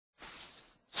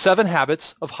7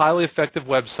 Habits of Highly Effective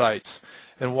Websites.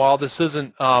 And while this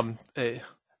isn't a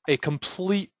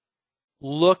complete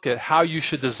look at how you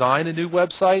should design a new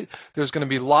website, there's going to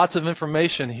be lots of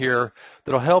information here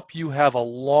that will help you have a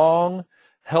long,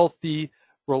 healthy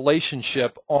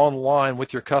relationship online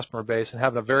with your customer base and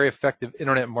have a very effective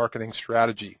internet marketing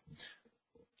strategy.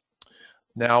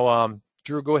 Now,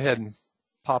 Drew, go ahead and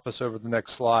pop us over to the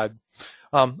next slide.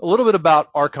 A little bit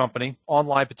about our company,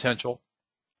 Online Potential.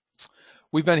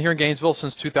 We've been here in Gainesville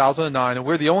since 2009, and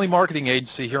we're the only marketing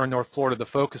agency here in North Florida that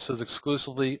focuses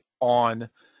exclusively on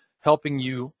helping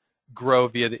you grow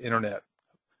via the internet.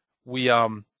 We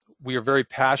are very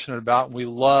passionate about, and we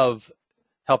love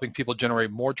helping people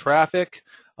generate more traffic,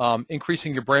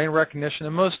 increasing your brand recognition,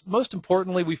 and most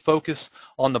importantly, we focus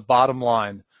on the bottom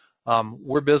line.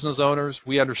 We're business owners.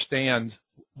 We understand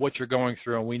what you're going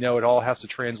through, and we know it all has to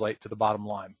translate to the bottom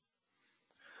line.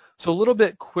 So a little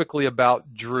bit quickly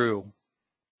about Drew.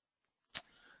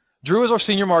 Drew is our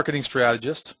senior marketing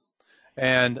strategist,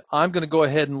 and I'm going to go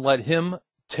ahead and let him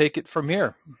take it from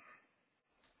here.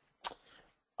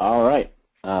 All right.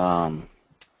 I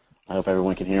hope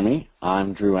everyone can hear me.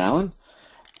 I'm Drew Allen,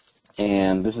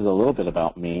 and this is a little bit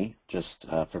about me, just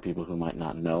for people who might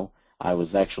not know. I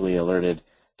was actually alerted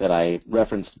that I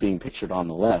referenced being pictured on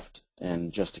the left,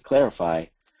 and just to clarify,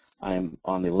 I'm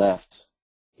on the left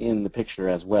in the picture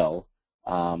as well,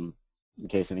 in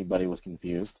case anybody was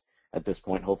confused. At this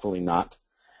point, hopefully not.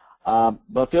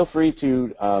 But feel free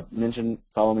to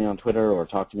follow me on Twitter or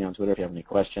talk to me on Twitter if you have any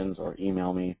questions, or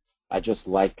email me. I just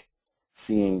like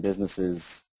seeing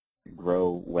businesses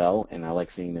grow well, and I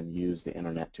like seeing them use the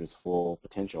internet to its full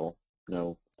potential.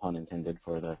 No pun intended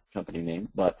for the company name.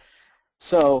 But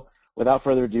so without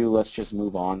further ado, let's just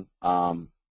move on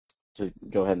to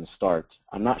go ahead and start.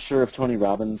 I'm not sure if Tony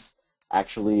Robbins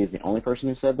actually is the only person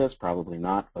who said this. Probably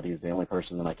not, but he's the only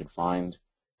person that I could find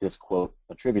this quote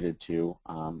attributed to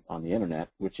on the internet,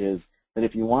 which is that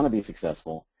if you want to be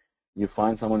successful, you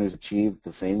find someone who's achieved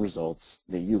the same results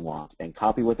that you want and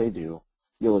copy what they do,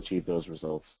 you'll achieve those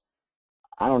results.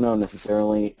 I don't know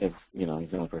necessarily if, he's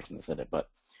the only person that said it,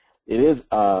 but it is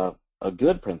a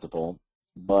good principle,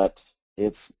 but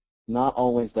it's not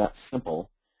always that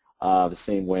simple. The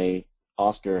same way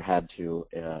Oscar had to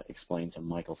explain to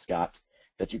Michael Scott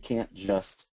that you can't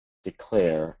just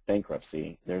declare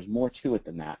bankruptcy. There's more to it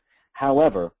than that.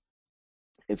 However,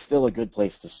 it's still a good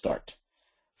place to start.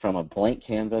 From a blank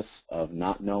canvas of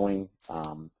not knowing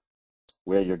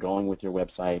where you're going with your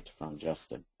website, from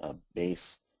just a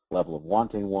base level of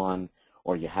wanting one,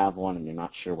 or you have one and you're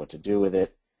not sure what to do with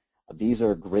it. These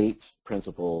are great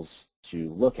principles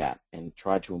to look at and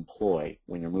try to employ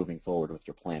when you're moving forward with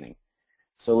your planning.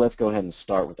 So let's go ahead and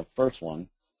start with the first one.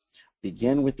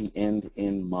 Begin with the end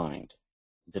in mind.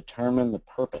 Determine the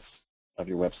purpose of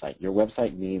your website. Your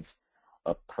website needs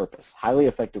a purpose. Highly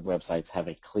effective websites have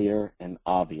a clear and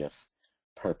obvious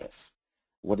purpose.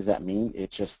 What does that mean?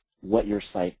 It's just what your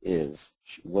site is.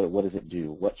 What does it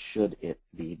do? What should it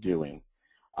be doing?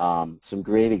 Some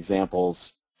great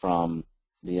examples from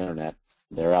the internet.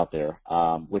 They're out there.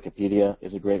 Wikipedia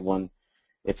is a great one.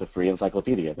 It's a free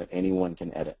encyclopedia that anyone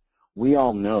can edit. We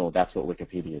all know that's what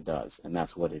Wikipedia does, and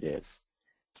that's what it is.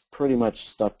 It's pretty much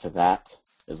stuck to that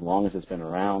as long as it's been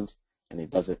around, and it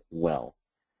does it well.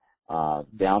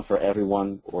 Down for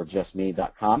Everyone or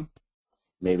JustMe.com.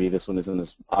 Maybe this one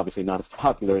isn't obviously not as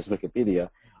popular as Wikipedia,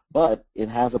 but it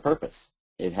has a purpose.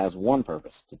 It has one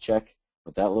purpose: to check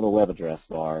with that little web address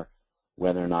bar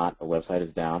whether or not a website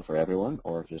is down for everyone,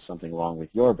 or if there's something wrong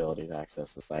with your ability to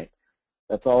access the site.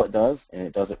 That's all it does, and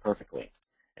it does it perfectly,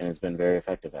 and it's been very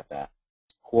effective at that.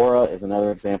 Quora is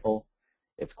another example.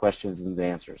 It's questions and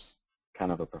answers,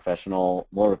 kind of a professional,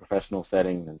 more of a professional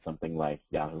setting than something like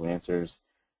Yahoo Answers.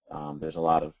 There's a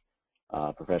lot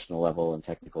of professional level and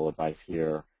technical advice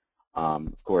here.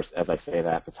 Of course, as I say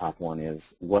that, the top one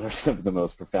is, what are some of the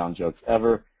most profound jokes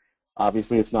ever?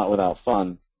 Obviously, it's not without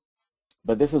fun,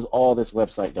 but this is all this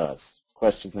website does,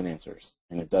 questions and answers,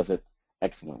 and it does it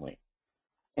excellently.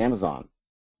 Amazon,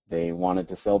 they wanted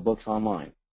to sell books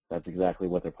online. That's exactly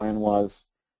what their plan was,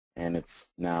 and it's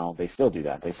now, they still do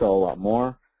that. They sell a lot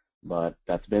more, but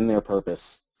that's been their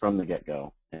purpose from the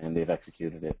get-go, and they've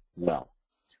executed it well.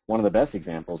 One of the best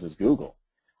examples is Google.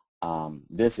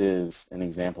 This is an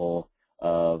example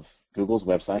of Google's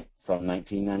website from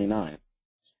 1999.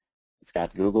 It's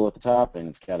got Google at the top, and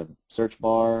it's got a search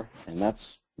bar, and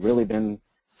that's really been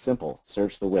simple.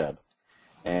 Search the web.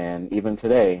 And even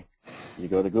today, you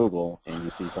go to Google, and you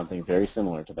see something very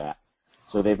similar to that.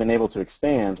 So they've been able to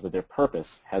expand, but their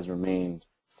purpose has remained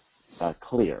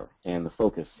clear, and the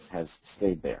focus has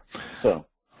stayed there. So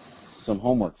some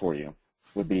homework for you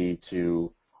would be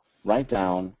to write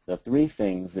down the 3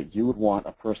 things that you would want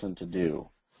a person to do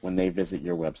when they visit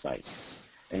your website.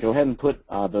 And go ahead and put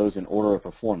those in order of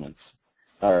performance,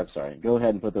 or sorry, go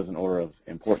ahead and put those in order of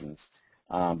importance,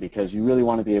 because you really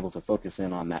want to be able to focus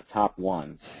in on that top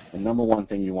one, the number one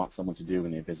thing you want someone to do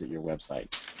when they visit your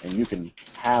website. And you can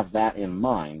have that in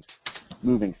mind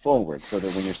moving forward, so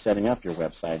that when you're setting up your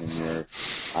website and you're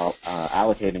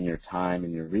allocating your time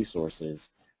and your resources,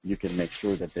 you can make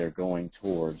sure that they're going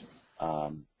toward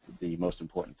the most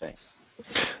important things.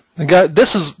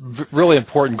 This is really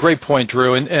important. Great point,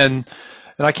 Drew. And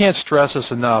I can't stress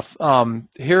this enough.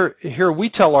 Here we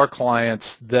tell our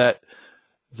clients that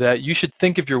you should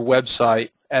think of your website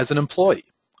as an employee,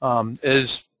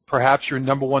 as perhaps your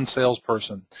number one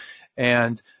salesperson.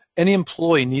 And any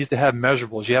employee needs to have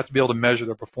measurables. You have to be able to measure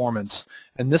their performance.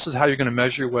 And this is how you're going to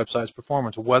measure your website's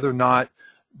performance, whether or not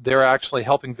they're actually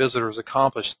helping visitors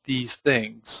accomplish these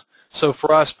things. So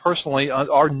for us personally,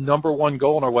 our number one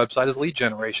goal on our website is lead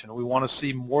generation. We want to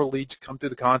see more leads come through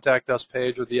the Contact Us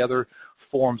page or the other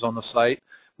forms on the site.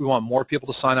 We want more people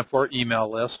to sign up for our email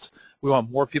list. We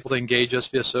want more people to engage us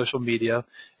via social media.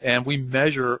 And we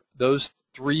measure those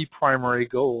 3 primary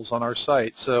goals on our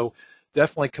site. So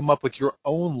definitely come up with your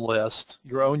own list,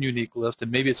 your own unique list,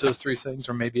 and maybe it's those 3 things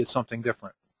or maybe it's something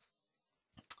different.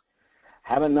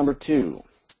 Habit number 2,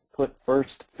 put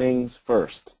first things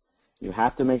first. You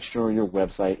have to make sure your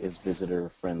website is visitor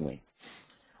friendly.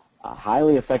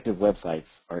 Highly effective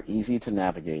websites are easy to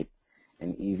navigate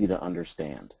and easy to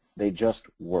understand. They just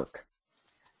work.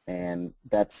 And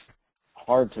that's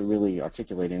hard to really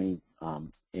articulate in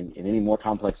any more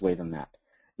complex way than that.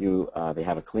 They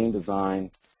have a clean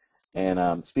design.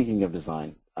 And speaking of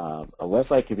design, a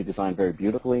website can be designed very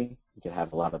beautifully. You can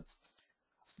have a lot of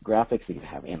graphics. You can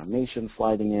have animation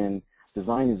sliding in.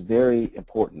 Design is very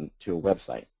important to a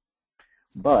website.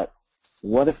 But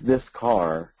what if this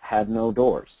car had no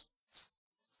doors?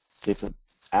 It's an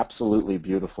absolutely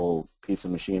beautiful piece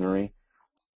of machinery,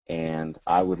 and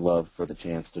I would love for the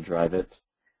chance to drive it.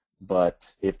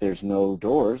 But if there's no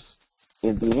doors,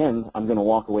 in the end, I'm going to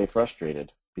walk away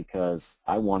frustrated because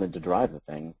I wanted to drive the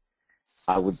thing.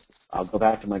 I'll go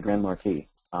back to my Grand Marquis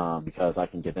because I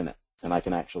can get in it and I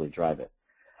can actually drive it.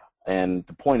 And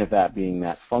the point of that being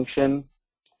that function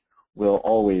will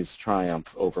always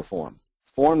triumph over form.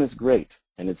 Form is great,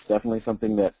 and it's definitely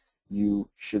something that you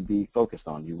should be focused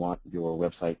on. You want your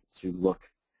website to look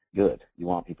good. You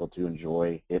want people to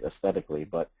enjoy it aesthetically,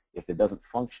 but if it doesn't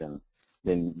function,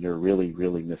 then you're really,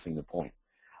 really missing the point.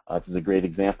 This is a great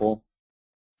example.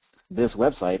 This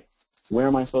website, where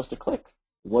am I supposed to click?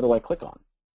 What do I click on?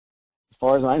 As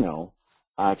far as I know,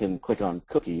 I can click on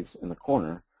cookies in the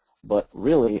corner, but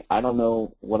really, I don't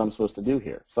know what I'm supposed to do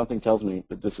here. Something tells me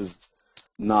that this is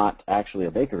not actually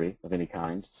a bakery of any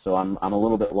kind, so I'm a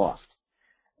little bit lost.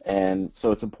 And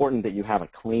so it's important that you have a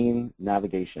clean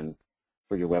navigation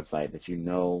for your website, that you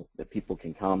know that people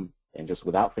can come and just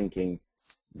without thinking,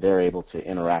 they're able to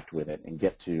interact with it and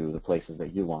get to the places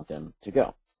that you want them to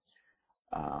go.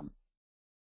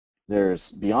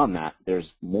 Beyond that,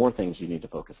 there's more things you need to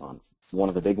focus on. One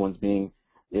of the big ones being,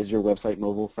 is your website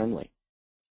mobile friendly?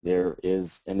 There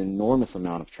is an enormous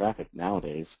amount of traffic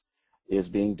nowadays is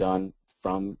being done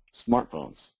from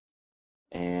smartphones.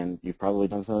 And you've probably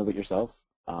done some of it yourself,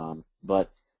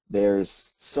 but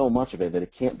there's so much of it that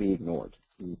it can't be ignored.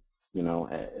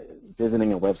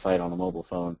 Visiting a website on a mobile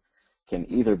phone can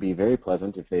either be very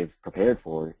pleasant if they've prepared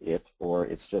for it, or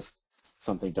it's just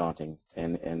something daunting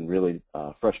and really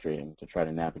frustrating to try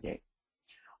to navigate.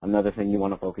 Another thing you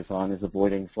want to focus on is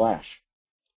avoiding Flash.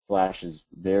 Flash is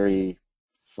very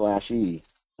flashy,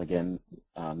 again,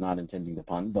 not intending the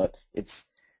pun, but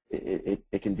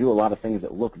it can do a lot of things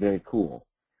that look very cool.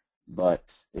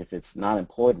 But if it's not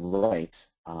employed right,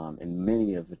 and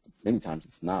many times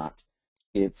it's not,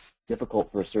 it's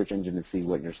difficult for a search engine to see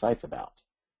what your site's about.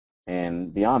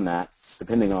 And beyond that,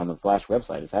 depending on the Flash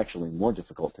website, it's actually more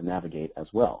difficult to navigate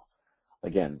as well.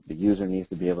 Again, the user needs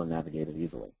to be able to navigate it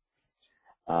easily.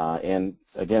 And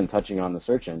again, touching on the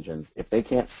search engines, if they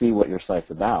can't see what your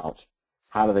site's about,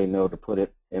 how do they know to put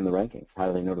it in the rankings? How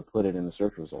do they know to put it in the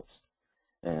search results?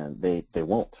 And they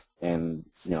won't. And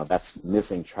that's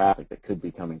missing traffic that could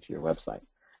be coming to your website.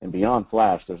 And beyond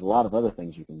Flash, there's a lot of other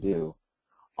things you can do,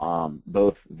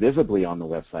 both visibly on the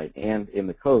website and in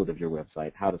the code of your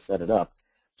website, how to set it up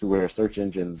to where search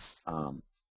engines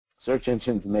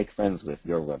make friends with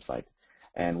your website.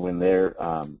 And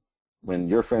when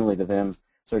you're friendly to them,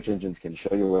 search engines can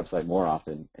show your website more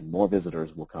often, and more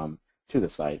visitors will come to the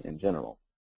site in general.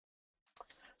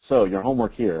 So your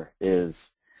homework here is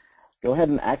go ahead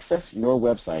and access your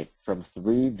website from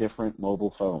 3 different mobile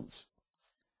phones.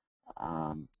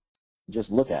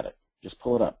 just look at it. Just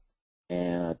pull it up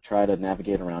and try to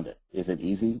navigate around it. Is it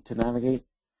easy to navigate?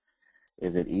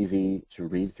 Is it easy to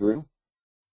read through?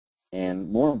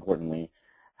 And more importantly,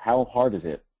 how hard is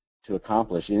it to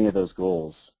accomplish any of those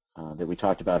goals that we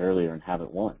talked about earlier in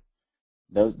Habit 1?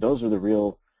 Those are the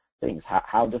real things.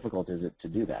 How difficult is it to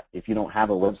do that? If you don't have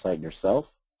a website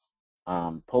yourself,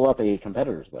 pull up a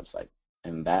competitor's website,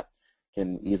 and that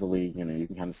can easily, you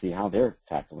can kind of see how they're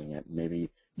tackling it. Maybe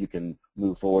you can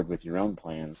move forward with your own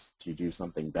plans to do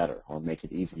something better or make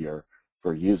it easier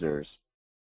for users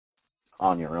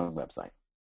on your own website.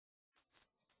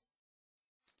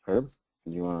 Herb,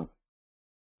 do you want to?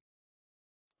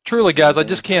 Truly, guys, I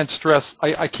just can't stress.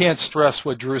 I can't stress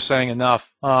what Drew's saying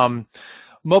enough.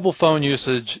 Mobile phone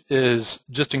usage is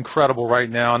just incredible right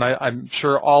now, and I'm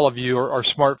sure all of you are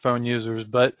smartphone users,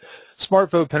 but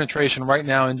smartphone penetration right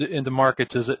now into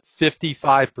markets is at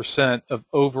 55% of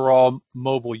overall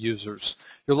mobile users.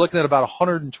 You're looking at about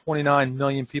 129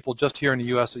 million people just here in the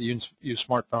U.S. that use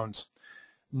smartphones.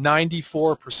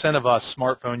 94% of us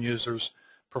smartphone users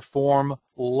perform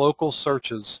local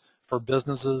searches for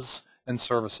businesses and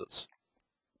services.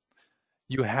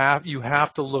 You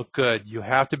have to look good. You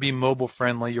have to be mobile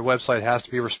friendly. Your website has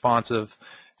to be responsive,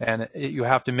 and you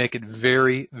have to make it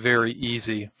very, very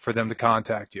easy for them to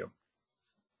contact you.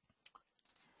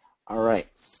 All right.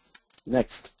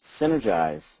 Next,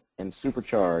 synergize and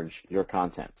supercharge your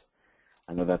content.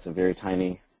 I know that's a very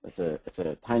tiny, it's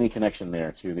a tiny connection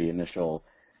there to the initial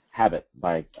Habit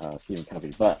by Stephen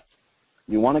Covey, but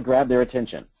you want to grab their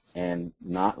attention and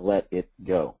not let it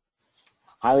go.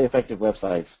 Highly effective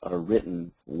websites are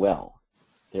written well.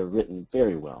 They're written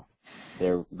very well.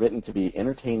 They're written to be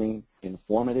entertaining,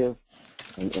 informative,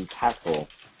 and impactful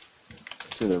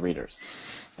to the readers.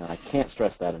 And I can't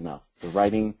stress that enough. The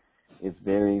writing is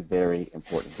very, very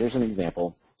important. Here's an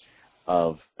example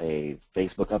of a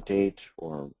Facebook update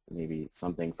or maybe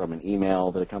something from an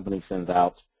email that a company sends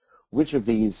out. Which of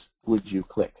these would you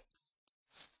click?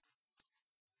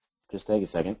 Just take a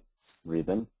second, read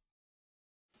them.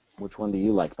 Which one do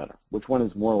you like better? Which one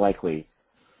is more likely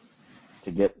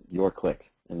to get your click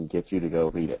and get you to go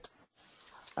read it?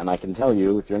 And I can tell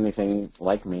you, if you're anything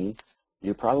like me,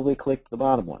 you probably click the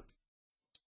bottom one,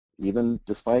 even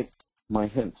despite my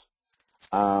hint.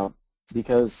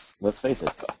 Because, let's face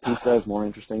it, pizza is more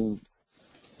interesting.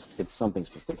 It's something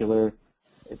particular.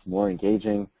 It's more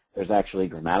engaging. There's actually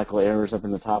grammatical errors up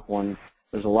in the top one.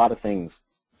 There's a lot of things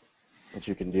that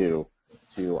you can do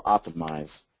to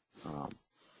optimize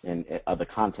the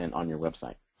content on your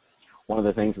website. One of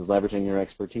the things is leveraging your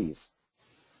expertise.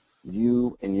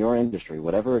 You, in your industry,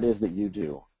 whatever it is that you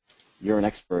do, you're an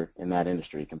expert in that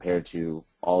industry compared to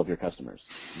all of your customers.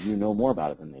 You know more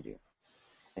about it than they do.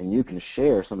 And you can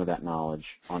share some of that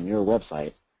knowledge on your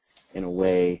website in a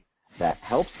way that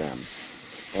helps them.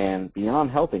 And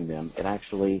beyond helping them,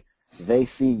 they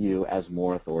see you as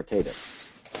more authoritative.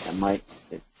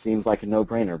 It seems like a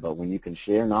no-brainer, but when you can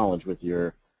share knowledge with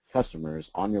your customers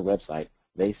on your website,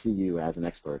 they see you as an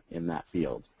expert in that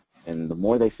field. And the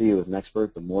more they see you as an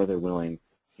expert, the more they're willing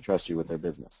to trust you with their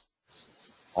business.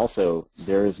 Also,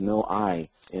 there is no I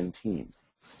in team,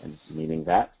 and meaning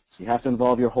that you have to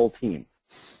involve your whole team.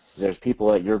 There's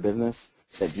people at your business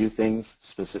that do things,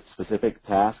 specific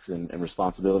tasks and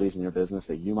responsibilities in your business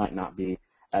that you might not be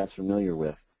as familiar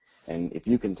with. And if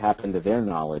you can tap into their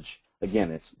knowledge,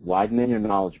 again, it's widening your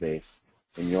knowledge base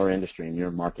in your industry, in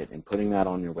your market, and putting that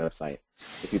on your website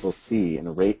so people see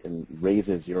and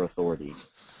raises your authority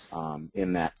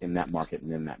in that market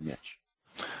and in that niche.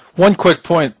 One quick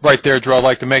point right there, Drew, I'd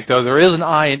like to make, though. There is an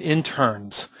I in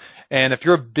interns. And if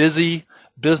you're a busy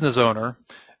business owner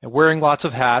and wearing lots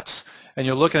of hats, and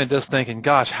you're looking at this thinking,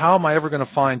 gosh, how am I ever going to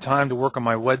find time to work on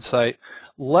my website?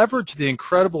 Leverage the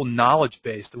incredible knowledge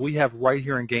base that we have right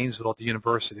here in Gainesville at the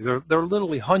university. There are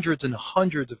literally hundreds and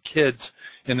hundreds of kids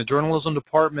in the journalism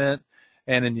department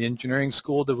and in the engineering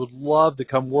school that would love to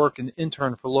come work and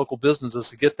intern for local businesses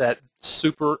to get that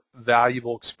super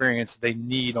valuable experience they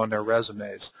need on their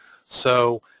resumes.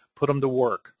 So put them to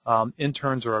work.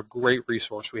 Interns are a great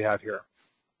resource we have here.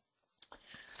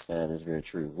 That is very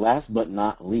true. Last but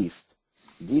not least,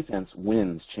 defense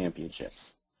wins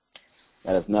championships.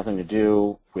 That has nothing to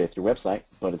do with your website,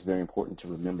 but it's very important to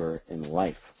remember in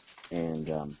life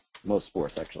and most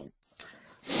sports, actually.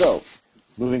 So,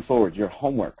 moving forward, your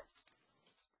homework.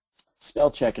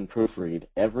 Spell check and proofread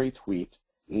every tweet,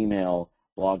 email,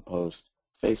 blog post,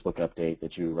 Facebook update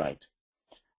that you write.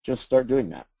 Just start doing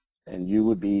that, and you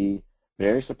would be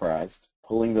very surprised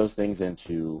pulling those things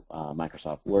into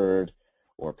Microsoft Word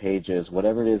or Pages,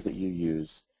 whatever it is that you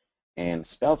use, and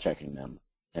spell checking them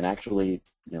and actually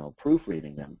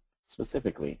proofreading them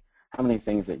specifically how many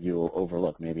things that you will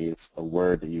overlook. Maybe it's a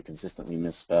word that you consistently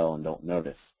misspell and don't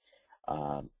notice,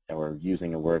 or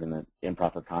using a word in an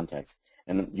improper context.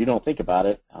 And you don't think about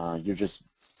it, you're just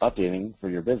updating for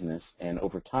your business, and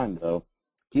over time, though,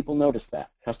 people notice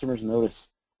that. Customers notice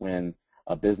when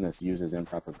a business uses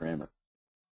improper grammar.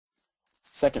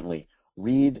 Secondly,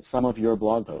 read some of your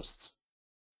blog posts.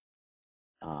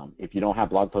 If you don't have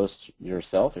blog posts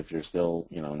yourself, if you're still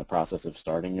in the process of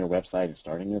starting your website and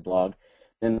starting your blog,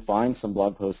 then find some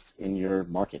blog posts in your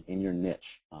market, in your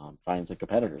niche. Find a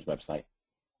competitor's website.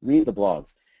 Read the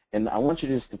blogs. And I want you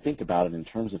just to think about it in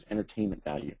terms of entertainment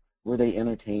value. Were they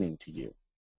entertaining to you?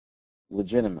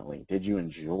 Legitimately, did you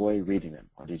enjoy reading them?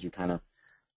 Or did you kind of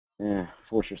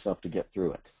force yourself to get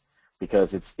through it?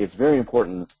 Because it's very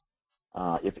important.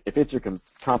 If it's your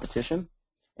competition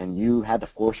and you had to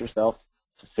force yourself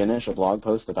to finish a blog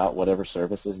post about whatever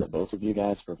services that both of you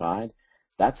guys provide,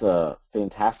 that's a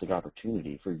fantastic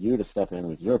opportunity for you to step in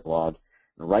with your blog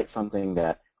and write something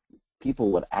that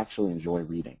people would actually enjoy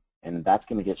reading. And that's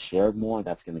going to get shared more.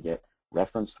 That's going to get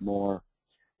referenced more.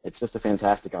 It's just a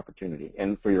fantastic opportunity.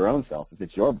 And for your own self, if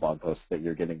it's your blog post that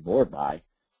you're getting bored by,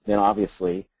 then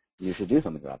obviously you should do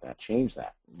something about that. Change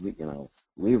that.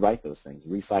 Rewrite those things.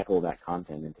 Recycle that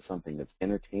content into something that's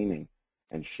entertaining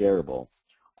and shareable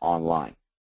online.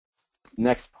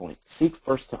 Next point, seek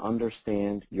first to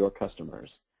understand your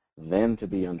customers, then to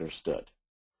be understood.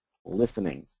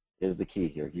 Listening is the key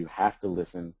here. You have to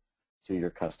listen to your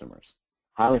customers.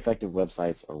 Highly effective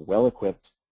websites are well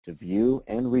equipped to view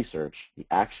and research the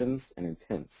actions and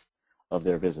intents of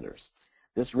their visitors.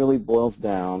 This really boils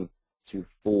down to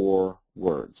 4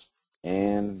 words: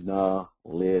 analytics.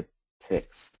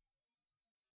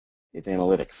 It's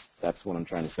analytics. That's what I'm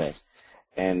trying to say.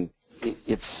 And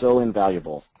it's so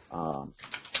invaluable.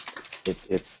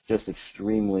 It's just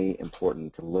extremely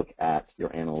important to look at your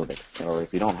analytics. Or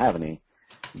if you don't have any,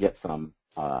 get some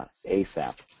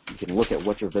ASAP. You can look at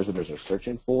what your visitors are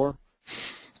searching for.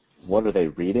 What are they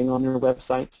reading on your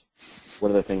website?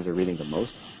 What are the things they're reading the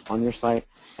most on your site?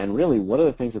 And really, what are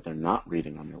the things that they're not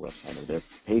reading on your website? Are there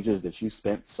pages that you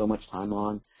spent so much time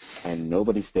on and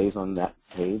nobody stays on that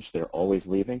page? They're always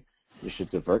leaving. You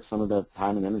should divert some of the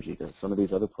time and energy to some of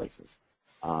these other places.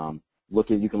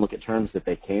 You can look at terms that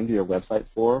they came to your website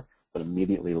for but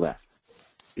immediately left,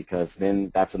 because then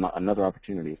that's another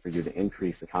opportunity for you to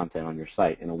increase the content on your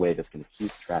site in a way that's going to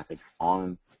keep traffic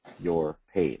on your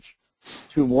page.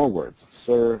 2 more words: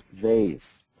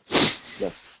 surveys.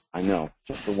 Yes, I know,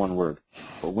 just the 1 word.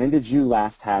 But when did you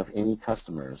last have any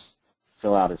customers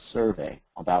fill out a survey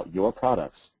about your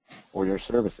products or your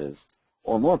services,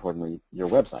 or more importantly, your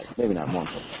website? Maybe not more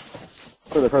importantly,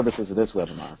 for the purposes of this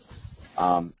webinar,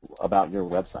 about your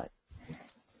website?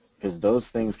 Because those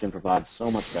things can provide so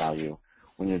much value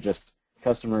when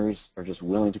customers are just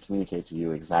willing to communicate to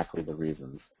you exactly the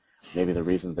reasons. Maybe the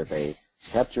reasons that they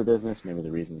kept your business, maybe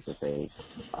the reasons that they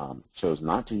chose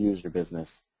not to use your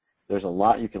business. There's a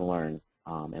lot you can learn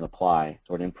and apply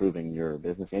toward improving your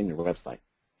business and your website.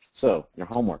 So, your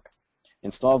homework: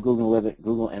 install Google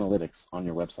Analytics on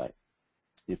your website.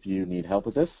 If you need help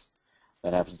with this,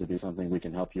 that happens to be something we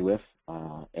can help you with.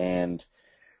 And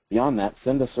beyond that,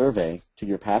 send a survey to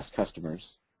your past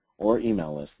customers or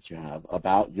email list that you have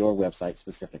about your website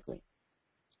specifically.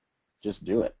 Just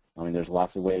do it. I mean, there's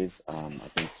lots of ways. I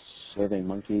think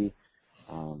SurveyMonkey,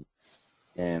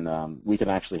 and we can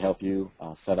actually help you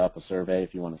set up a survey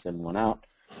if you want to send one out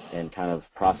and kind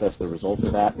of process the results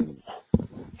of that and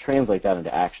translate that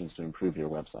into actions to improve your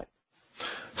website.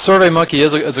 SurveyMonkey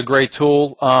is a great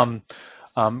tool.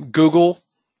 Google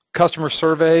Customer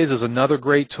Surveys is another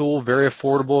great tool, very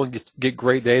affordable, and get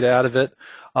great data out of it.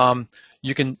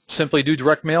 You can simply do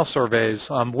direct mail surveys.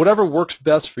 Whatever works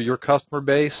best for your customer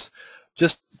base,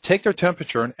 just take their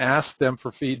temperature and ask them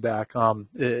for feedback.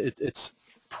 It's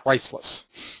priceless.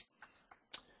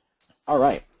 All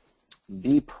right.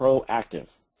 Be proactive.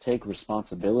 Take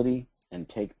responsibility and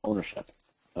take ownership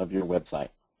of your website.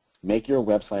 Make your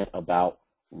website about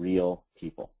real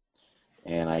people.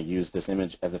 And I use this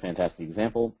image as a fantastic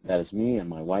example. That is me and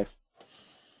my wife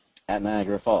at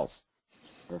Niagara Falls.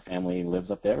 Her family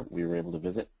lives up there. We were able to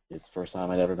visit. It's the first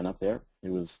time I'd ever been up there.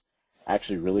 It was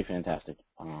actually really fantastic.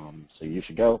 So you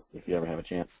should go if you ever have a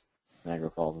chance. Niagara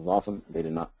Falls is awesome. They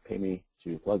did not pay me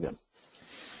to plug them.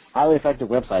 Highly effective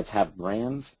websites have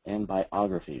brands and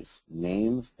biographies,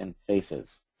 names and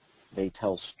faces. They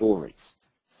tell stories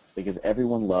because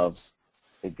everyone loves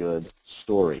a good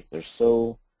story. There's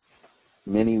so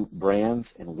many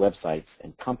brands and websites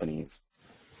and companies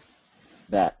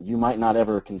that you might not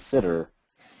ever consider,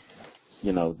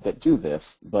 that do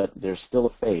this, but there's still a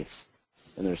face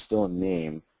and there's still a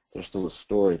name there's still a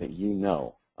story that you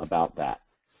know about that.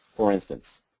 For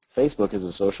instance, Facebook is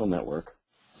a social network,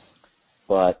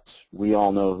 but we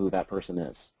all know who that person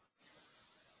is.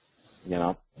 You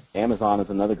know, Amazon is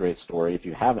another great story. If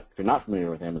you're not familiar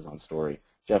with Amazon's story,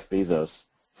 Jeff Bezos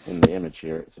in the image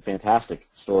here, it's a fantastic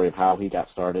story of how he got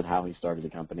started, how he started the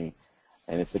company,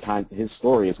 and it's his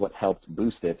story is what helped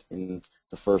boost it in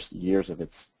the first years of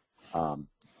its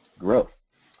growth.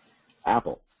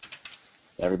 Apple,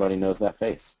 everybody knows that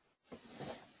face.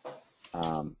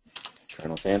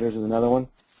 Colonel Sanders is another one.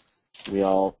 We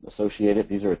all associate it.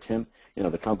 These are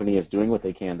the company is doing what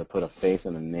they can to put a face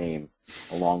and a name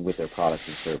along with their product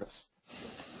and service.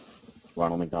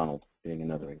 Ronald McDonald being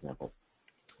another example.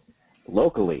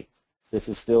 Locally, this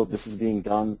is being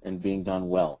done and being done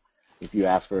well. If you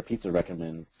ask for a pizza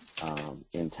recommend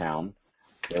in town,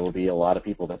 there will be a lot of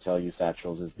people that tell you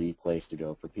Satchel's is the place to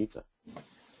go for pizza.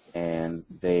 And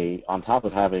they, on top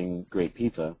of having great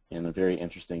pizza and a very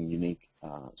interesting, unique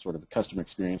sort of customer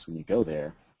experience when you go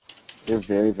there, they're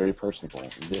very, very personable.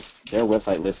 Their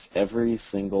website lists every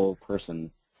single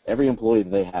person, every employee that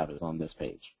they have is on this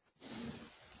page,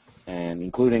 and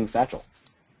including Satchel.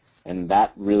 And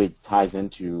that really ties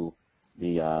into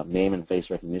the name and face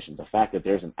recognition. The fact that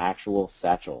there's an actual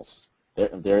Satchel's,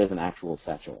 there is an actual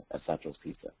Satchel at Satchel's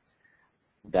Pizza.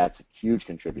 That's a huge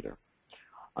contributor.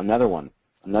 Another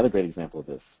great example of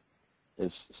this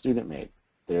is Student Made.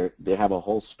 They have a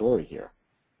whole story here,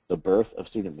 the birth of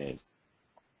Student Made.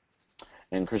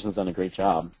 And Kristen's done a great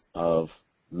job of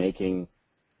making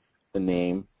the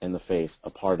name and the face a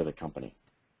part of the company.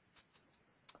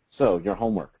 So your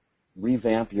homework,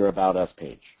 revamp your About Us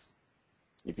page.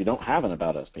 If you don't have an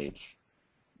About Us page,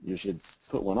 you should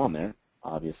put one on there,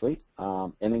 obviously,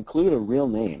 and include a real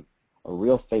name, a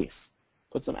real face.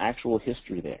 Put some actual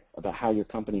history there about how your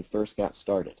company first got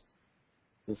started.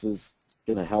 This is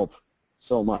going to help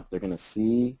so much. They're going to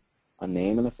see a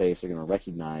name and a face. They're going to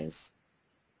recognize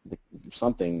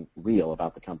something real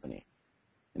about the company.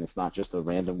 And it's not just a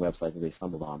random website that they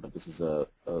stumbled on, but this is a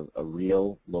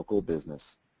real local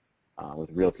business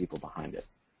with real people behind it.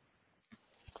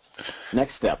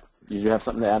 Next step. Did you have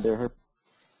something to add there, Herb?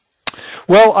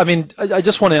 Well, I mean, I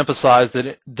just want to emphasize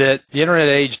that the Internet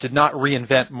age did not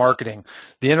reinvent marketing.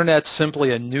 The Internet's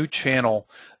simply a new channel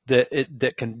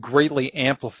that can greatly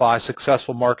amplify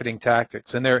successful marketing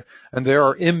tactics. And there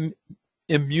are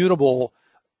immutable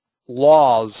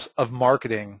laws of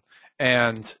marketing,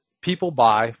 and people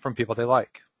buy from people they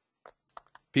like.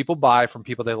 People buy from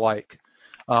people they like.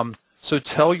 So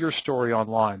tell your story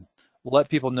online. Let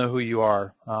people know who you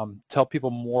are. Tell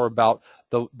people more about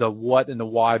the what and the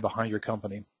why behind your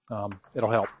company.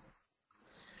 It'll help.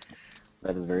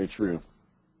 That is very true.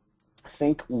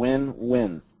 Think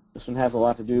win-win. This one has a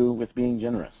lot to do with being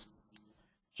generous.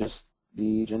 Just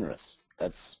be generous.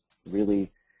 That's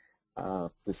really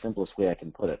the simplest way I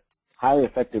can put it. Highly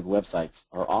effective websites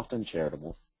are often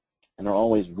charitable and are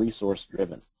always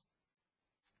resource-driven.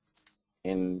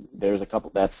 And there's a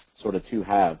couple, that's sort of two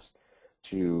halves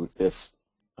to this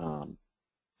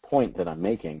point that I'm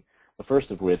making, the first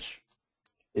of which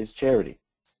is charity.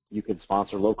 You could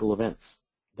sponsor local events.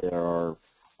 There are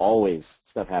always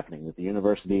stuff happening with the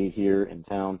university here in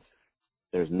town.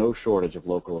 There's no shortage of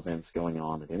local events going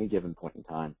on at any given point in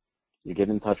time. You get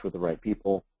in touch with the right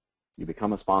people. You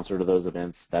become a sponsor to those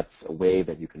events. That's a way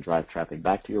that you can drive traffic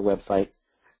back to your website.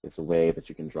 It's a way that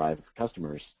you can drive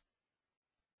customers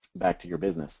back to your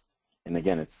business. And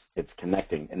again, it's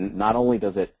connecting. And not only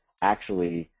does it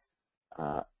actually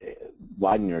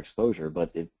widen your exposure,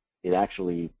 but it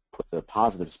actually puts a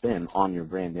positive spin on your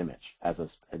brand image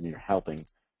and you're helping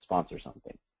sponsor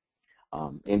something.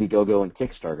 Indiegogo and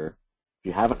Kickstarter, if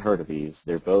you haven't heard of these,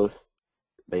 they're both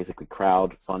basically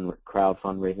crowd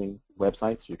fundraising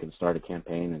websites. You can start a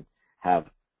campaign and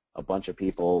have a bunch of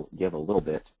people give a little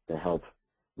bit to help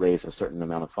raise a certain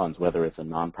amount of funds, whether it's a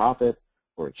nonprofit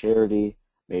or a charity.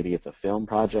 Maybe it's a film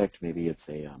project. Maybe it's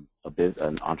an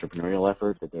entrepreneurial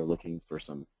effort that they're looking for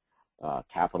some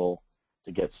capital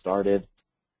to get started.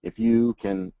 If you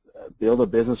can build a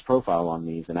business profile on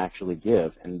these and actually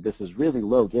give, and this is really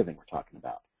low giving we're talking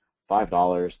about, $5,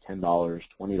 $10,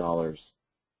 $20.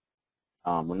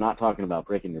 We're not talking about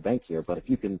breaking your bank here, but if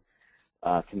you can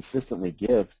consistently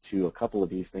give to a couple of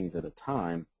these things at a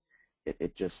time,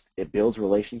 it builds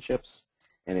relationships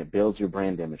and it builds your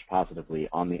brand image positively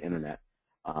on the internet,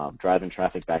 driving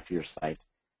traffic back to your site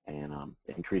and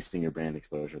increasing your brand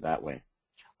exposure that way.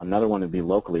 Another one would be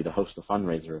locally to host a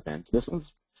fundraiser event. This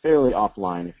one's fairly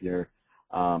offline if you're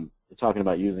talking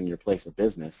about using your place of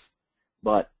business,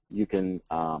 but you could,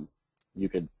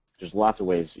 there's lots of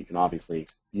ways you can obviously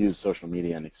use social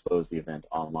media and expose the event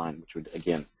online, which would,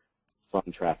 again,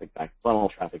 funnel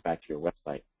traffic back to your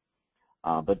website.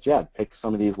 But yeah, pick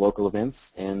some of these local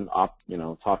events and talk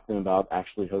to them about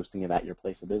actually hosting it at your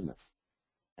place of business,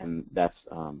 and that's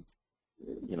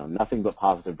nothing but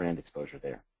positive brand exposure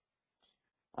there.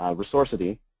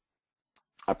 Resourcity,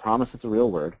 I promise it's a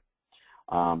real word.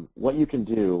 What you can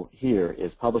do here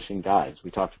is publishing guides.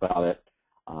 We talked about it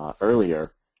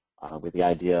earlier with the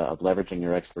idea of leveraging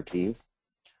your expertise.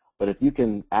 But if you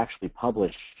can actually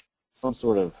publish some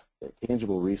sort of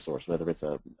tangible resource, whether it's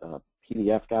a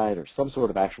PDF guide or some sort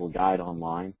of actual guide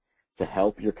online to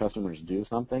help your customers do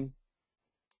something,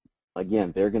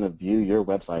 again, they're going to view your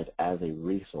website as a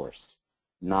resource,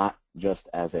 not just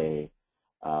as a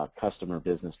customer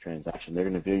business transaction. They're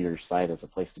going to view your site as a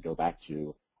place to go back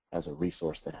to as a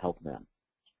resource to help them.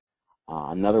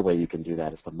 Another way you can do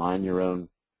that is to mine your own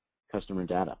customer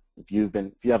data. If you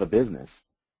have a business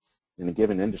in a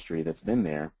given industry that's been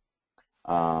there,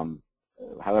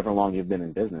 however long you've been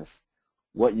in business,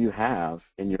 what you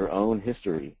have in your own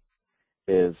history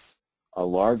is a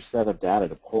large set of data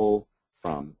to pull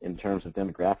from in terms of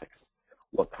demographics.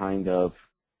 What kind of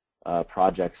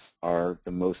projects are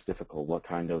the most difficult? What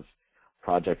kind of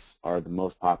projects are the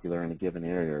most popular in a given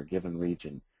area or a given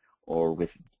region? Or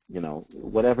with,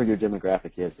 whatever your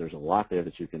demographic is, there's a lot there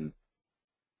that you can,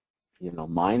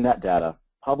 mine that data,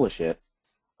 publish it,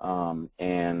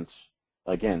 and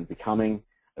again, becoming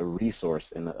a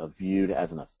resource and viewed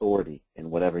as an authority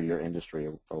in whatever your industry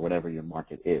or whatever your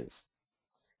market is.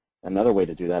 Another way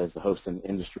to do that is to host an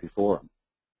industry forum.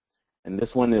 And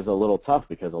this one is a little tough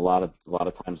because a lot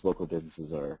of times local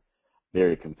businesses are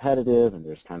very competitive, and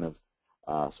there's kind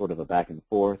of sort of a back and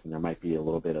forth, and there might be a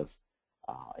little bit of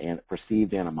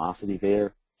perceived animosity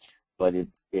there. But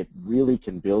it really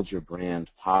can build your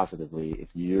brand positively if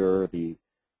you're the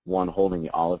one holding the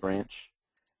olive branch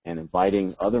and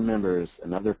inviting other members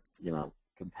and other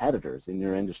competitors in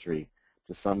your industry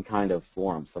to some kind of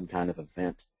forum, some kind of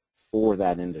event for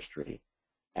that industry.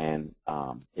 And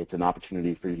it's an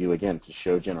opportunity for you, again, to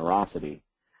show generosity,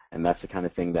 and that's the kind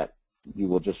of thing that you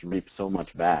will just reap so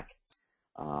much back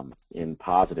in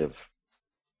positive,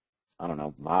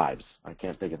 vibes. I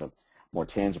can't think of a more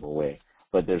tangible way,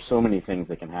 but there's so many things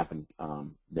that can happen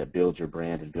that build your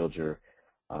brand and build your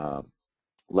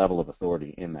level of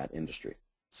authority in that industry.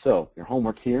 So your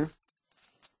homework here,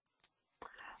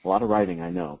 a lot of writing, I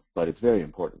know, but it's very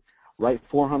important. Write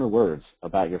 400 words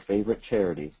about your favorite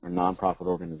charity or nonprofit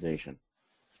organization,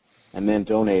 and then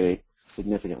donate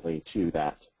significantly to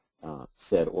that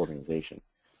said organization.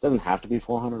 It doesn't have to be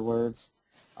 400 words.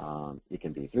 It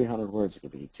can be 300 words. It can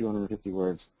be 250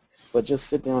 words. But just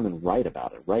sit down and write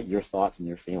about it. Write your thoughts and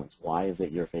your feelings. Why is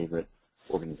it your favorite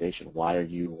organization? Why are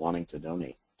you wanting to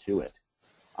donate to it?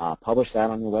 Publish that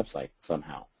on your website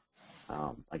somehow.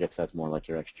 I guess that's more like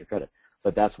your extra credit.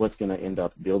 But that's what's going to end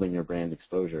up building your brand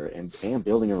exposure and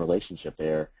building a relationship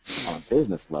there on a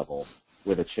business level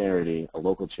with a charity, a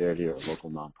local charity, or a local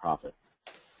nonprofit.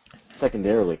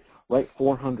 Secondarily, write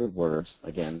 400 words.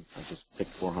 Again, I just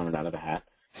picked 400 out of a hat.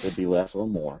 Could be less or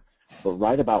more. But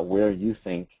write about where you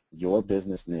think your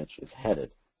business niche is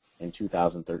headed in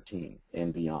 2013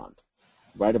 and beyond.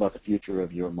 Write about the future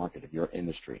of your market, of your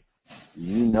industry.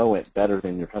 You know it better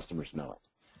than your customers know it.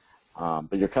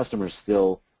 But your customers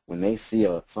still, when they see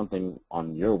something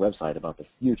on your website about the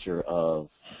future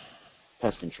of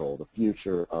pest control, the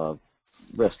future of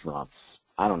restaurants,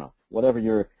 I don't know, whatever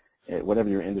your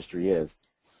industry is,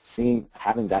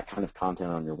 having that kind of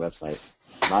content on your website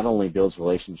not only builds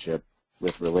relationship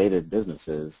with related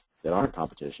businesses that aren't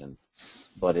competition,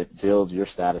 but it builds your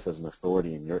status as an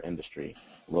authority in your industry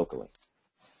locally.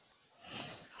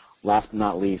 Last but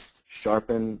not least,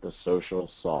 sharpen the social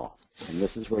saw. And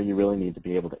this is where you really need to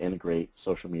be able to integrate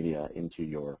social media into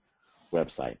your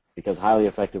website, because highly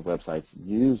effective websites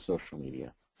use social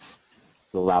media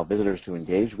to allow visitors to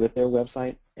engage with their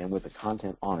website and with the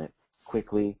content on it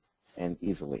quickly and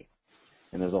easily.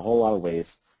 And there's a whole lot of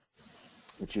ways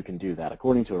that you can do that.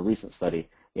 According to a recent study,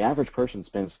 the average person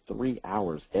spends 3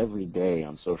 hours every day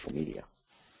on social media.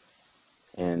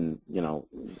 And,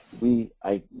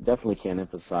 I definitely can't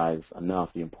emphasize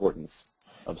enough the importance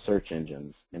of search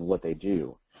engines and what they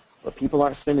do. But people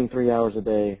aren't spending 3 hours a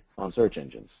day on search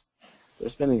engines. They're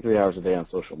spending 3 hours a day on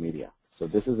social media. So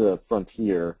this is a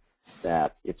frontier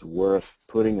that it's worth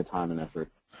putting the time and effort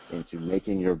into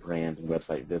making your brand and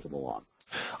website visible on.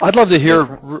 I'd love to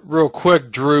hear real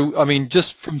quick, Drew,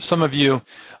 just from some of you,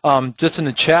 just in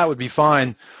the chat would be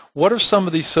fine. What are some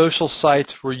of these social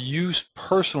sites where you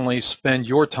personally spend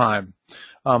your time?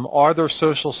 Are there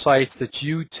social sites that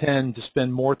you tend to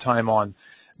spend more time on?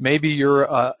 Maybe you're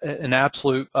an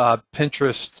absolute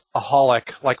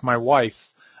Pinterest-aholic like my wife.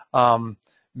 Maybe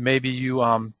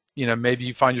maybe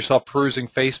you find yourself perusing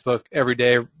Facebook every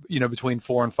day, between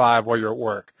 4 and 5 while you're at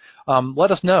work.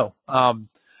 Let us know.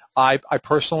 I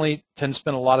personally tend to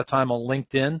spend a lot of time on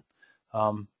LinkedIn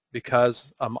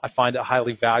because I find it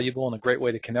highly valuable and a great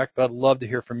way to connect, but I'd love to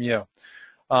hear from you.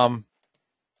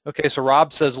 Okay, so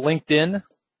Rob says LinkedIn,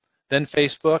 then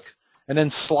Facebook, and then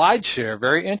SlideShare.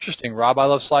 Very interesting, Rob. I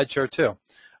love SlideShare too.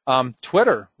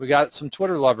 Twitter. We got some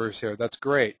Twitter lovers here. That's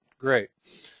great. Great.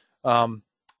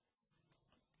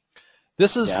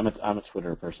 This is. Yeah, I'm a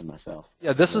Twitter person myself.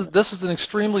 Yeah, this is an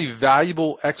extremely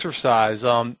valuable exercise.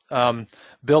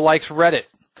 Bill likes Reddit.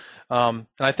 And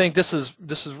I think this is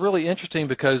really interesting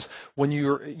because when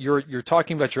you're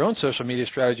talking about your own social media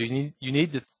strategy, you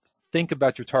need to think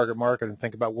about your target market and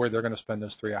think about where they're going to spend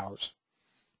those 3 hours.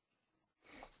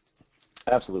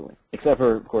 Absolutely. Except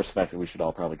for, of course, the fact that we should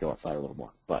all probably go outside a little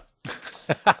more. But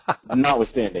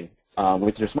notwithstanding,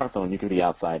 with your smartphone, you can be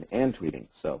outside and tweeting.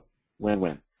 So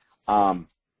win-win.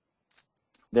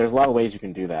 There's a lot of ways you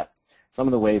can do that. Some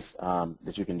of the ways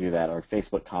that you can do that are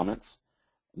Facebook comments.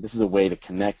 This is a way to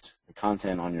connect the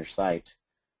content on your site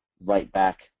right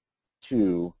back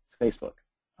to Facebook.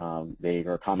 They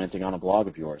are commenting on a blog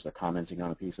of yours. They're commenting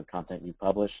on a piece of content you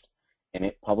published, and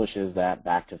it publishes that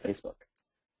back to Facebook.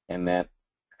 And that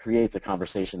creates a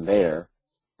conversation there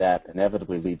that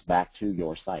inevitably leads back to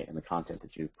your site and the content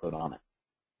that you've put on it.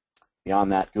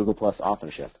 Beyond that, Google Plus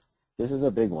authorship. This is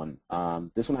a big one.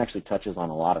 This one actually touches on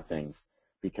a lot of things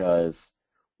because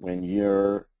when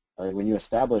you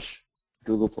establish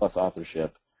Google Plus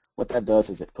authorship, what that does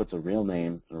is it puts a real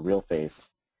name and a real face,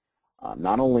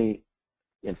 not only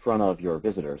in front of your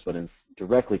visitors, but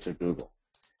directly to Google.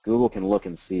 Google can look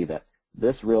and see that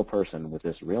this real person with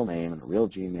this real name and a real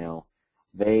Gmail,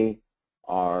 they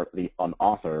are an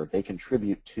author. They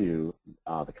contribute to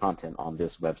the content on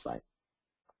this website.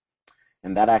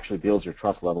 And that actually builds your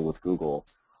trust level with Google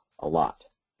a lot.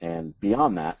 And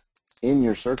beyond that, in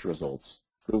your search results,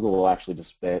 Google will actually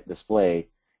display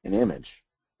an image.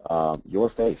 Your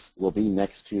face will be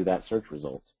next to that search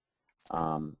result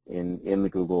in the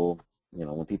Google,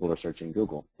 when people are searching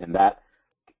Google. And that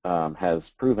has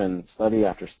proven, study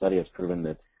after study has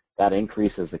proven that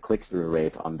increases the click-through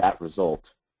rate on that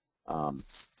result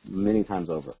many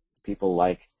times over. People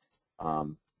like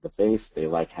the face. They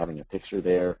like having a picture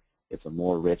there. It's a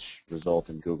more rich result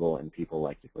in Google, and people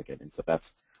like to click it. And so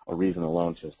that's a reason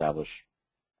alone to establish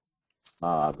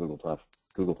Google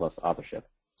Plus authorship.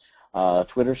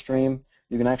 Twitter stream,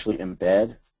 you can actually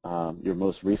embed your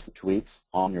most recent tweets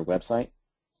on your website.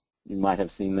 You might have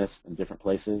seen this in different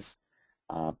places.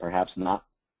 Perhaps not.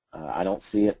 I don't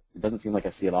see it. It doesn't seem like I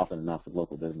see it often enough with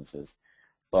local businesses.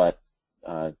 But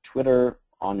Twitter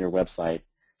on your website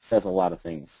says a lot of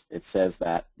things. It says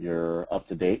that you're up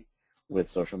to date with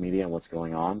social media and what's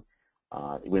going on.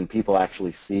 When people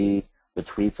actually see the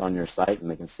tweets on your site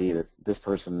and they can see that this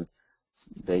person,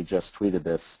 they just tweeted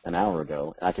this an hour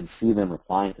ago, and I can see them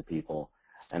replying to people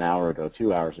an hour ago,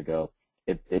 2 hours ago,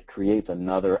 it creates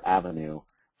another avenue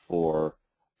for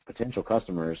potential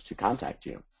customers to contact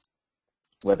you,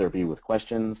 whether it be with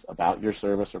questions about your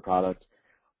service or product,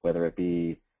 whether it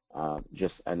be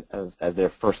just as their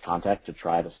first contact to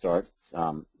try to start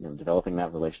developing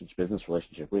that business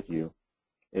relationship with you.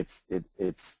 It's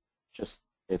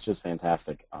just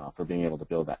fantastic for being able to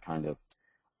build that kind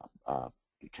of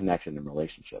connection and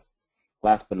relationship.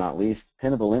 Last but not least,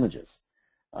 pinnable images.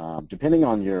 Depending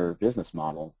on your business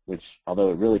model, which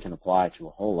although it really can apply to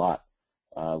a whole lot,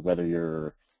 whether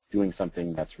you're doing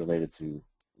something that's related to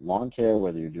lawn care,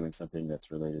 whether you're doing something that's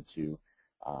related to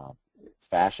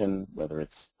fashion, whether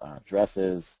it's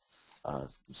dresses,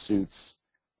 suits,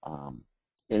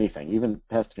 anything, even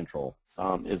pest control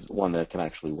is one that can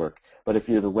actually work. But if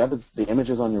you're the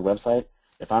images on your website,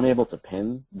 if I'm able to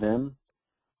pin them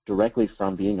directly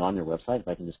from being on your website, if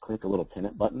I can just click a little pin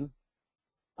it button,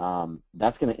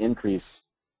 that's going to increase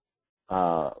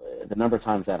the number of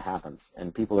times that happens,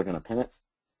 and people are going to pin it,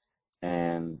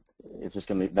 and it's just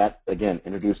going to, that again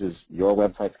introduces your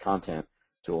website's content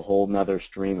to a whole nother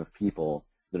stream of people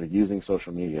that are using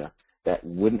social media that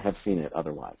wouldn't have seen it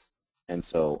otherwise. And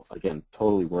so again,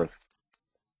 totally worth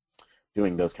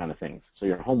doing those kind of things. So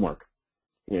your homework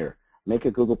here, make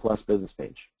a Google Plus business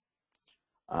page.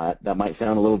 That might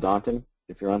sound a little daunting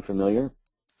if you're unfamiliar.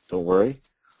 Don't worry.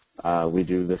 We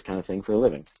do this kind of thing for a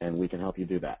living, and we can help you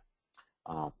do that.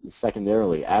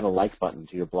 Secondarily, add a like button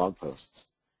to your blog posts.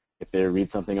 If they read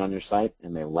something on your site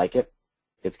and they like it,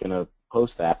 it's going to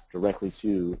post that directly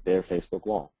to their Facebook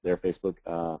wall. Their Facebook,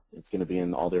 it's going to be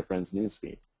in all their friends'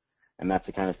 newsfeed. And that's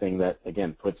the kind of thing that,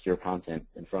 again, puts your content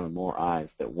in front of more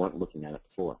eyes that weren't looking at it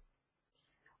before.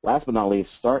 last but not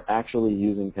least, start actually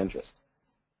using Pinterest.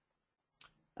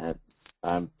 And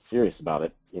I'm serious about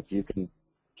it. If you can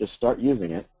just start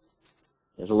using it,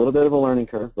 there's a little bit of a learning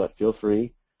curve, but feel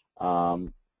free.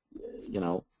 You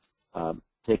know,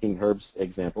 taking Herb's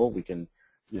example, we can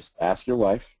just ask your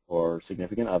wife or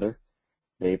significant other.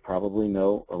 They probably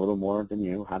know a little more than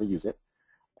you how to use it,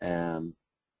 and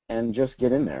just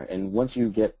get in there. And once you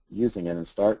get using it and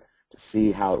start to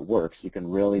see how it works, you can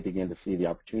really begin to see the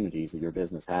opportunities that your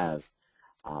business has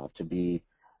to be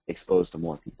exposed to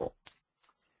more people.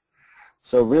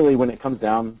 So really, when it comes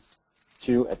down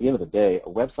to, at the end of the day, a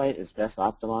website is best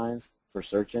optimized for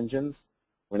search engines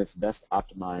when it's best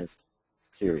optimized,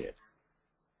 period.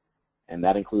 And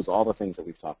that includes all the things that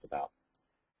we've talked about.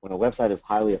 When a website is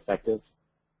highly effective,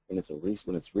 when it's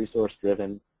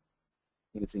resource-driven,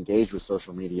 when it's engaged with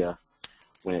social media,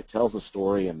 when it tells a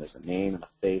story and there's a name and a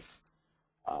face,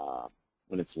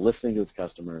 when it's listening to its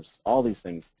customers, all these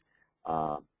things,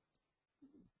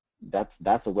 that's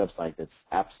a website that's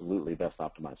absolutely best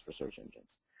optimized for search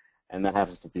engines. And that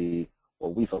happens to be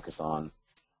what we focus on,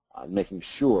 making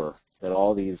sure that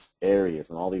all these areas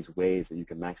and all these ways that you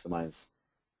can maximize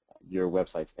your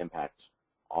website's impact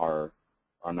are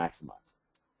maximized.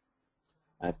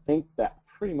 I think that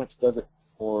pretty much does it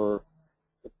for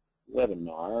the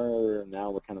webinar.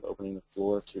 Now we're kind of opening the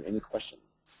floor to any questions.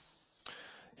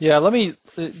 Yeah, let me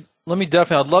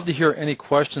definitely. I'd love to hear any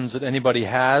questions that anybody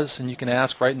has, and you can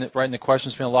ask right in the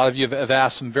questions. A lot of you have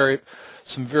asked some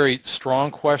very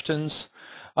strong questions.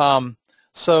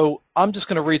 So I'm just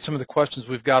going to read some of the questions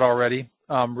we've got already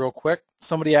real quick.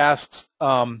 Somebody asks,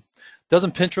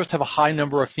 doesn't Pinterest have a high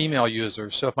number of female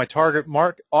users? So if my target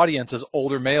audience is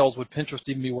older males, would Pinterest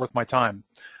even be worth my time?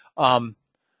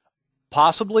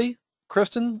 Possibly,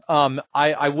 Kristen.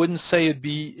 I wouldn't say it'd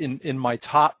be in my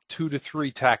top 2 to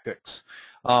 3 tactics.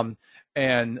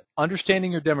 And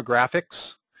understanding your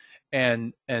demographics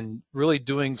and really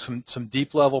doing some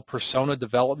deep level persona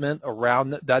development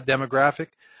around that demographic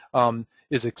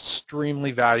is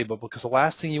extremely valuable, because the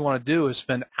last thing you want to do is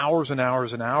spend hours and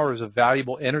hours and hours of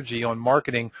valuable energy on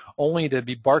marketing only to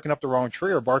be barking up the wrong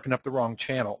tree or barking up the wrong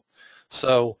channel.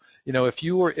 So, you know, if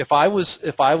I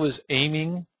was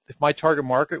aiming, if my target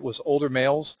market was older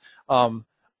males,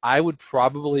 I would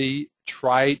probably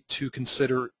try to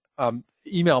consider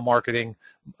email marketing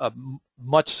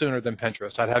much sooner than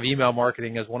Pinterest. I'd have email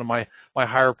marketing as one of my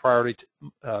higher priority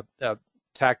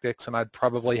tactics, and I'd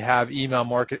probably have email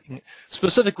marketing,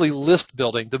 specifically list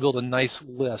building, to build a nice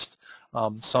list,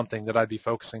 something that I'd be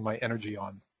focusing my energy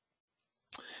on.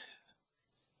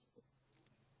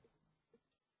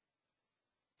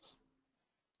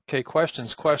 Okay,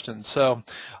 questions. So,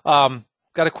 got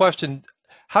a question.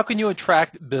 How can you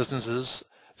attract businesses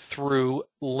through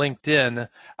LinkedIn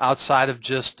outside of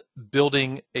just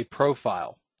building a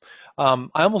profile? I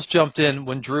almost jumped in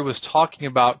when Drew was talking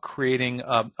about creating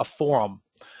a forum,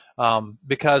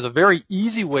 because a very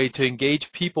easy way to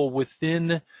engage people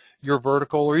within your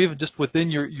vertical or even just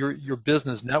within your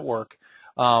business network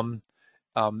through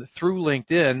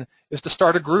LinkedIn is to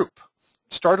start a group.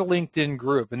 Start a LinkedIn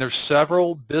group, and there's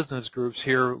several business groups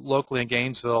here locally in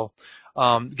Gainesville.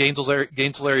 Gainesville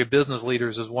Area Business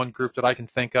Leaders is one group that I can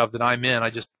think of that I'm in. I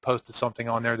just posted something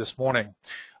on there this morning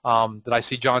that I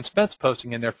see John Spence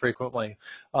posting in there frequently.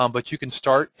 But you can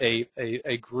start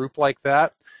a group like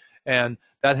that, and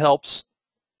that helps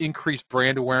increase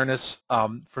brand awareness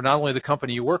for not only the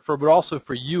company you work for, but also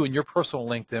for you and your personal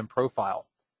LinkedIn profile.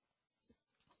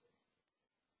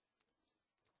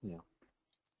 Yeah.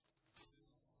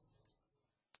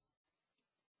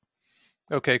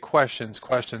 Okay, questions.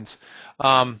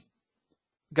 Got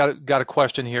a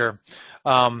question here.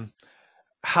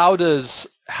 How is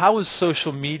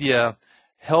social media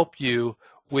help you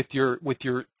with your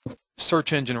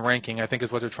search engine ranking? I think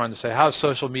is what they're trying to say. How is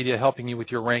social media helping you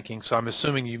with your ranking? So I'm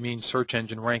assuming you mean search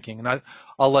engine ranking, and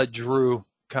I'll let Drew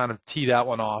kind of tee that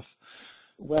one off.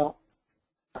 Well,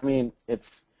 I mean,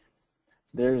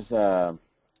 there's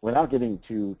without getting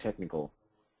too technical,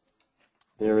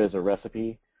 there is a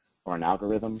recipe or an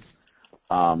algorithm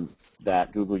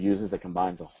that Google uses that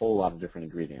combines a whole lot of different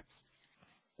ingredients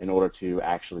in order to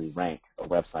actually rank a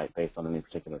website based on any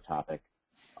particular topic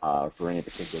for any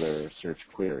particular search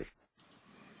query.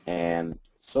 And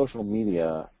social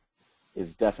media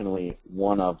is definitely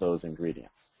one of those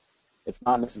ingredients. It's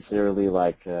not necessarily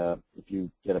like if you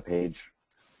get a page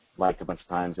liked a bunch of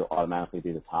times, you'll automatically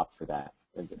be the top for that.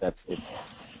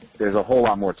 There's a whole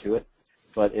lot more to it,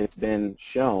 but it's been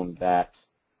shown that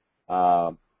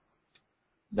a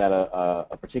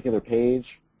particular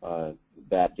page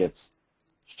that gets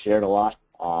shared a lot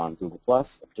on Google+, a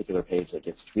particular page that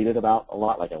gets tweeted about a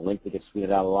lot, like a link that gets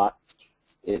tweeted out a lot,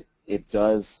 it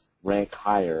does rank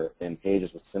higher than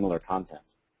pages with similar content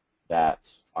that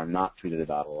are not tweeted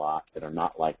about a lot, that are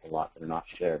not liked a lot, that are not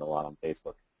shared a lot on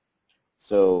Facebook.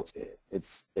 So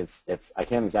I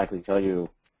can't exactly tell you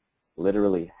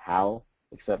literally how,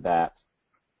 except that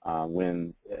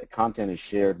when content is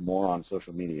shared more on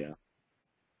social media,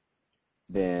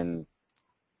 then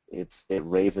it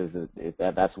raises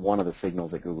that's one of the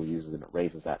signals that Google uses, and it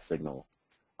raises that signal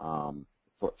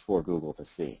for Google to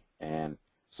see. And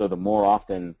so the more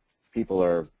often people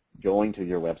are going to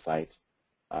your website,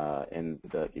 and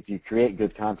if you create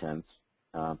good content,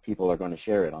 people are going to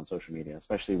share it on social media,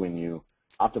 especially when you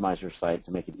optimize your site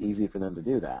to make it easy for them to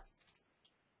do that.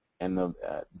 And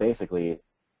basically,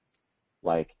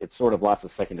 like, it's sort of lots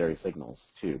of secondary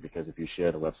signals too, because if you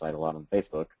share the website a lot on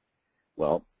Facebook,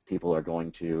 well, people are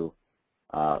going to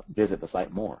visit the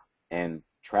site more. And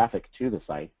traffic to the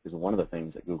site is one of the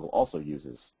things that Google also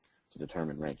uses to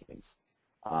determine rankings.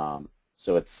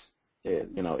 So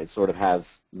it sort of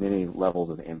has many levels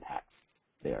of impact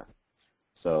there.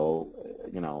 So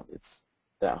it's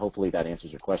that. Hopefully that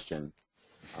answers your question,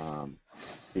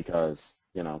 because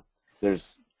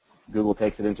Google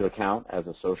takes it into account as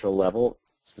a social level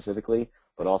specifically,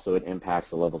 but also it impacts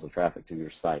the levels of traffic to your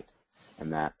site,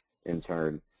 and that in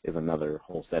turn is another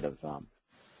whole set of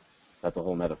that's a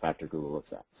whole nother factor Google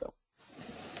looks at. So.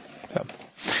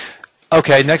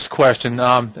 Okay, next question,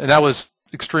 and that was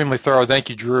extremely thorough. Thank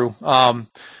you, Drew.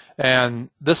 And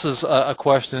this is a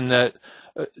question that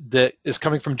is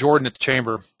coming from Jordan at the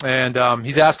Chamber, and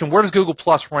he's asking, where does Google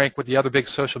Plus rank with the other big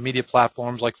social media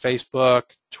platforms like Facebook,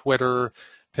 Twitter,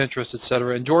 Pinterest,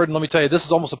 etc.? And Jordan, let me tell you, this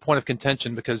is almost a point of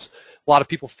contention, because a lot of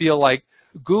people feel like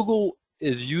Google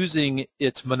is using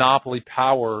its monopoly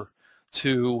power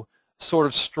to sort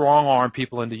of strong-arm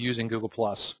people into using Google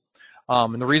Plus.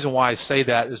 And the reason why I say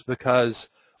that is because,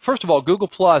 first of all, Google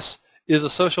Plus is a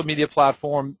social media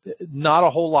platform not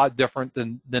a whole lot different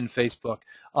than Facebook.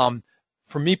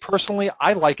 For me personally,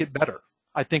 I like it better.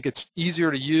 I think it's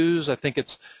easier to use. I think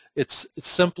it's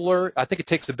simpler. I think it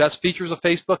takes the best features of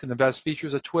Facebook and the best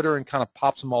features of Twitter and kind of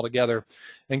pops them all together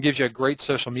and gives you a great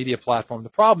social media platform. The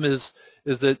problem is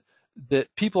that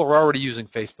people are already using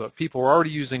Facebook. People are already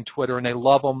using Twitter, and they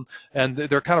love them, and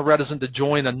they're kind of reticent to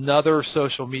join another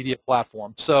social media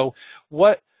platform. So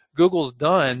what Google's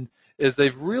done is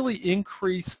they've really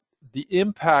increased the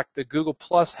impact that Google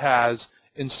Plus has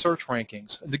in search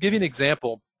rankings. And to give you an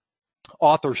example,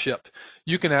 authorship.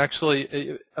 You can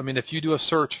actually, if you do a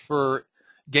search for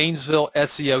Gainesville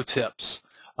SEO tips,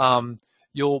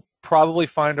 you'll probably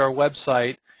find our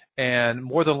website, and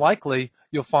more than likely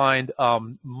you'll find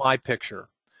my picture.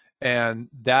 And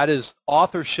that is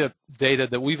authorship data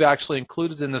that we've actually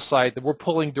included in the site that we're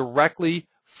pulling directly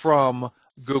from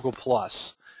Google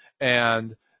Plus.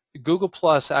 And Google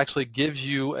Plus actually gives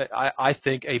you, I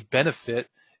think, a benefit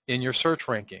in your search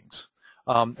rankings.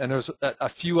 And there's a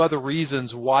few other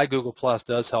reasons why Google Plus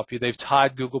does help you. They've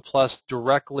tied Google Plus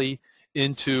directly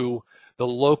into the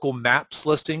local maps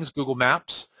listings, Google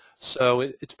Maps. So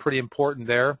it's pretty important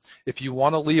there. If you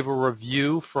want to leave a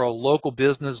review for a local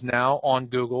business now on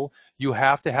Google, you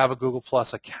have to have a Google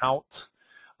Plus account.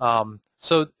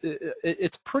 So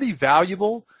it's pretty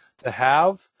valuable to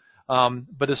have.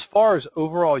 But as far as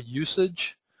overall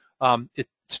usage,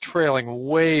 it's trailing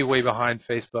way, way behind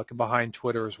Facebook and behind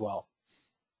Twitter as well.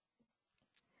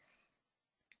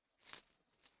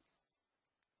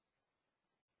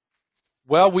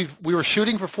 Well, we were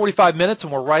shooting for 45 minutes,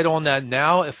 and we're right on that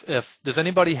now. If does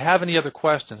anybody have any other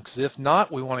questions? Because if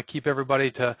not, we want to keep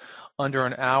everybody to under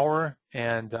an hour,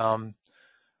 and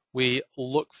we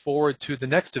look forward to the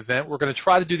next event. We're going to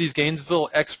try to do these Gainesville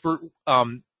Expert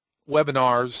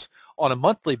webinars on a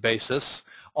monthly basis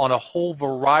on a whole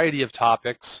variety of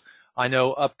topics. I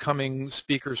know upcoming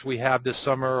speakers we have this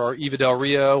summer are Eva Del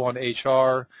Rio on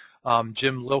HR,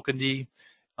 Jim Lilkendy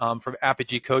from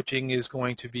Apogee Coaching is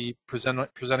going to be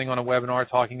presenting on a webinar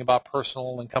talking about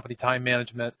personal and company time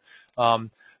management.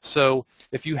 So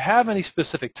if you have any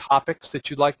specific topics that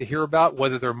you'd like to hear about,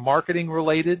 whether they're marketing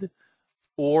related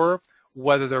or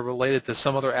whether they're related to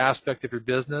some other aspect of your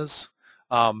business,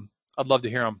 I'd love to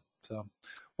hear them. So,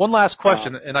 one last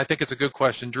question, and I think it's a good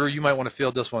question. Drew, you might want to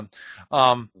field this one.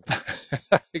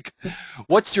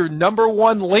 What's your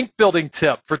 #1 link building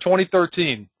tip for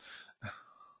 2013?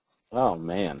 Oh,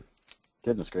 man.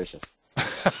 Goodness gracious.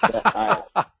 I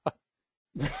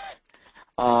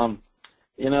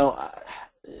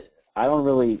don't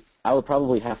really, I would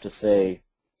probably have to say,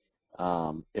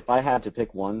 if I had to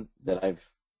pick one that I've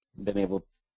been able,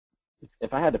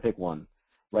 if I had to pick one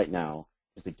right now,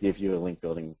 is to give you a link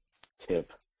building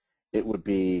tip, it would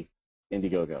be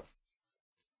Indiegogo,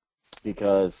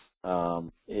 because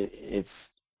it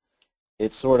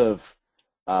sort of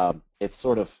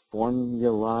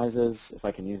formalizes, if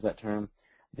I can use that term,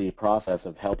 the process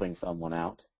of helping someone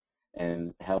out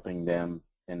and helping them,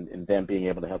 and them being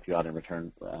able to help you out in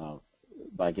return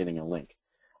by getting a link.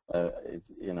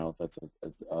 You know, if it's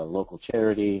a local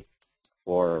charity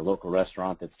or a local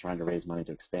restaurant that's trying to raise money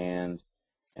to expand,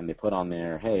 and they put on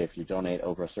there, hey, if you donate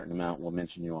over a certain amount, we'll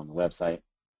mention you on the website.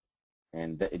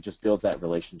 And it just builds that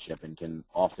relationship and can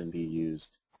often be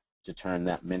used to turn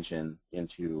that mention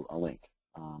into a link.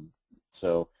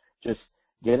 So just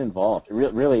get involved.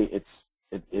 Really,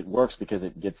 it works because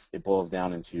it boils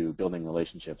down into building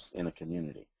relationships in a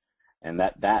community, and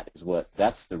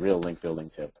that's the real link building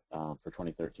tip for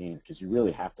 2013, because you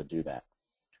really have to do that.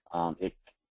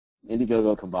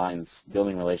 Indiegogo combines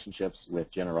building relationships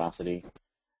with generosity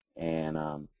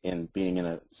and in being in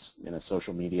a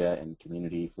social media and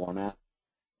community format,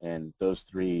 and those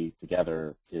three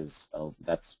together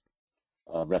that's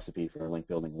a recipe for a link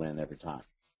building win every time.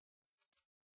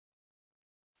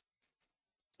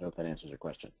 I hope that answers your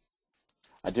question.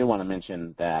 I do want to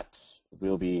mention that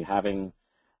we'll be having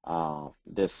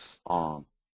this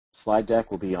slide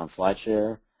deck will be on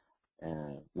SlideShare,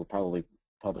 and we'll probably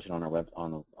publish it on our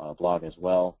blog as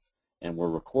well. And we're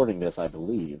recording this, I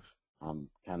believe.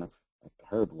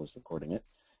 Herb was recording it,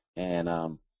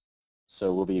 and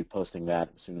so we'll be posting that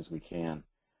as soon as we can.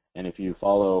 And if you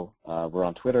follow, we're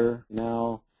on Twitter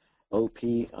now,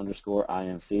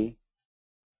 OP_INC,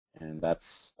 and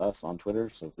that's us on Twitter.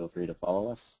 So feel free to follow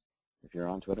us if you're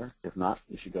on Twitter. If not,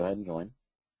 you should go ahead and join.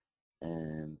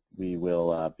 And we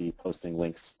will be posting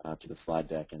links to the slide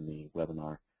deck and the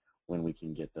webinar when we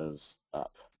can get those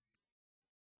up.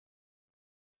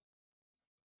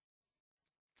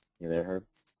 You there, Herb?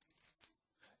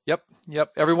 Yep.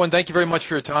 Everyone, thank you very much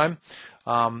for your time.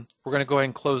 We're going to go ahead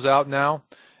and close out now.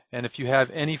 And if you have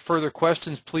any further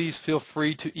questions, please feel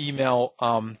free to email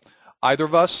either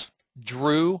of us,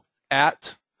 Drew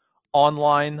at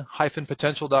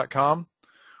online-potential.com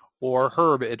or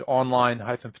Herb at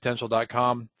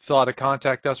online-potential.com. Fill out a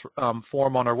contact us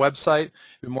form on our website.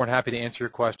 We'd be more than happy to answer your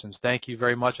questions. Thank you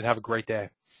very much and have a great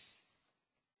day.